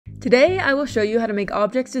Today, I will show you how to make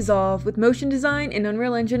objects dissolve with motion design in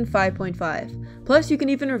Unreal Engine 5.5. Plus, you can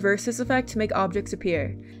even reverse this effect to make objects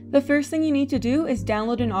appear. The first thing you need to do is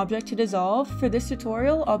download an object to dissolve. For this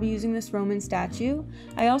tutorial, I'll be using this Roman statue.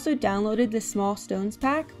 I also downloaded this small stones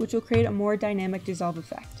pack, which will create a more dynamic dissolve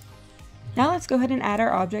effect. Now let's go ahead and add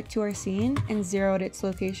our object to our scene and zero out its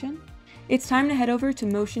location. It's time to head over to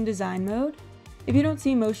motion design mode. If you don't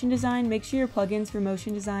see motion design, make sure your plugins for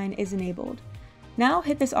motion design is enabled. Now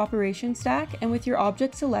hit this operation stack, and with your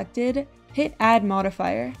object selected, hit add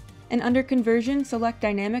modifier, and under conversion select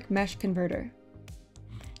dynamic mesh converter.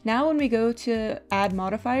 Now when we go to add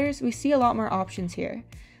modifiers, we see a lot more options here.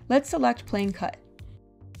 Let's select plane cut.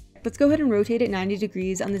 Let's go ahead and rotate it 90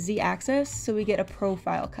 degrees on the Z axis so we get a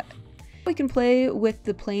profile cut. We can play with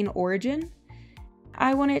the plane origin.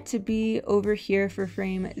 I want it to be over here for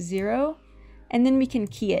frame 0. And then we can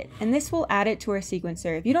key it, and this will add it to our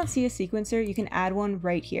sequencer. If you don't see a sequencer, you can add one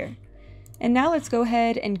right here. And now let's go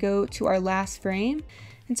ahead and go to our last frame.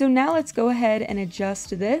 And so now let's go ahead and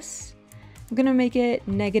adjust this. I'm gonna make it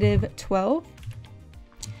 -12.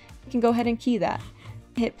 We can go ahead and key that.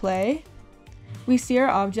 Hit play. We see our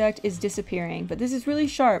object is disappearing, but this is really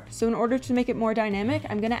sharp. So in order to make it more dynamic,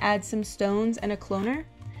 I'm gonna add some stones and a cloner.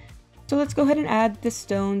 So let's go ahead and add the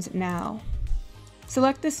stones now.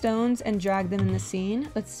 Select the stones and drag them in the scene.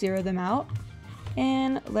 Let's zero them out,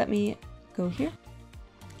 and let me go here.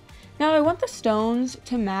 Now I want the stones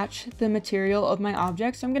to match the material of my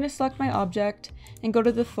object, so I'm going to select my object and go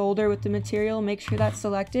to the folder with the material, make sure that's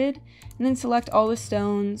selected, and then select all the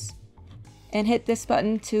stones and hit this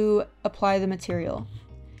button to apply the material.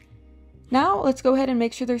 Now let's go ahead and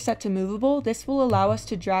make sure they're set to movable. This will allow us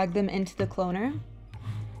to drag them into the cloner.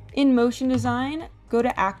 In motion design, go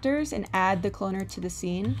to actors and add the cloner to the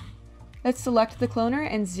scene. Let's select the cloner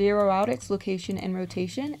and zero out its location and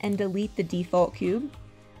rotation and delete the default cube.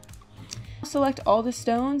 Select all the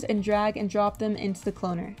stones and drag and drop them into the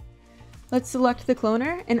cloner. Let's select the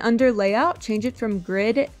cloner and under layout, change it from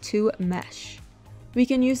grid to mesh. We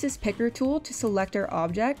can use this picker tool to select our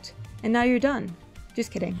object, and now you're done.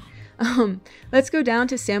 Just kidding. Let's go down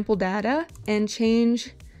to sample data and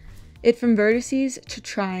change it from vertices to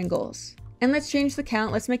triangles. And let's change the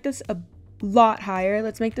count. Let's make this a lot higher.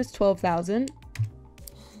 Let's make this 12,000.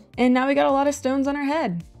 And now we got a lot of stones on our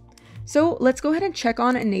head. So let's go ahead and check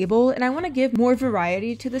on enable. And I want to give more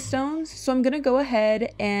variety to the stones. So I'm going to go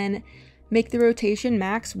ahead and make the rotation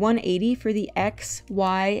max 180 for the X,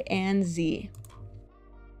 Y, and Z.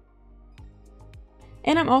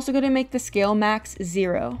 And I'm also going to make the scale max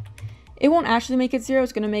 0. It won't actually make it 0.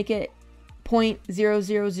 It's going to make it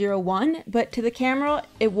 0.0001, but to the camera,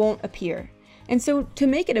 it won't appear. And so to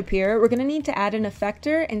make it appear, we're going to need to add an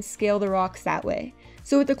effector and scale the rocks that way.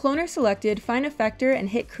 So with the cloner selected, find effector and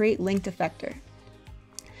hit create linked effector.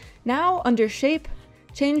 Now under shape,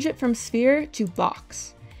 change it from sphere to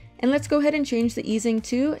box. And let's go ahead and change the easing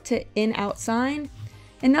to in-out sign.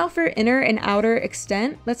 And now for inner and outer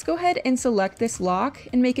extent, let's go ahead and select this lock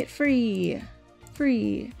and make it free.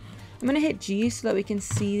 I'm going to hit G so that we can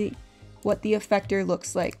see what the effector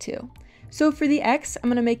looks like too. So for the X, I'm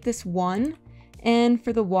going to make this 1, and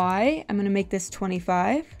for the Y, I'm going to make this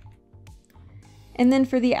 25. And then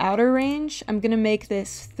for the outer range, I'm going to make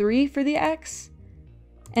this 3 for the X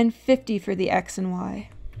and 50 for the X and Y.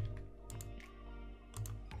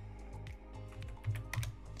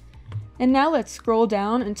 And now let's scroll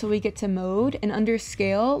down until we get to mode, and under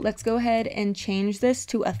scale, let's go ahead and change this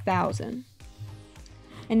to 1,000.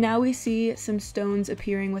 And now we see some stones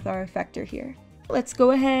appearing with our effector here. Let's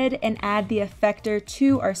go ahead and add the effector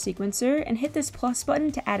to our sequencer and hit this plus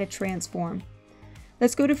button to add a transform.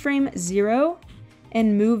 Let's go to frame 0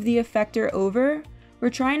 and move the effector over. We're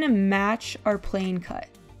trying to match our plane cut.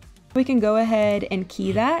 We can go ahead and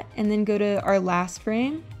key that and then go to our last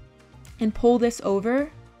frame and pull this over.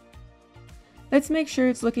 Let's make sure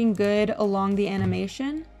it's looking good along the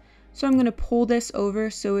animation. So I'm going to pull this over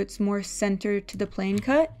so it's more centered to the plane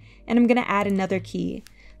cut, and I'm going to add another key.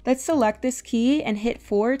 Let's select this key and hit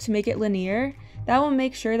 4 to make it linear. That will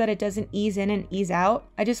make sure that it doesn't ease in and ease out.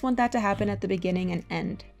 I just want that to happen at the beginning and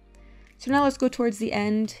end. So now let's go towards the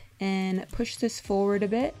end and push this forward a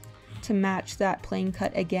bit to match that plane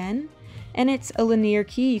cut again. And it's a linear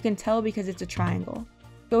key, you can tell because it's a triangle.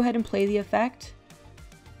 Go ahead and play the effect.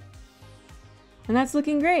 And that's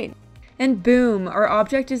looking great. And boom, our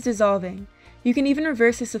object is dissolving. You can even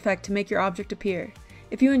reverse this effect to make your object appear.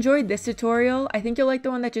 If you enjoyed this tutorial, I think you'll like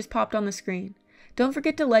the one that just popped on the screen. Don't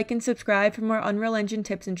forget to like and subscribe for more Unreal Engine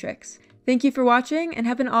tips and tricks. Thank you for watching and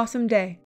have an awesome day.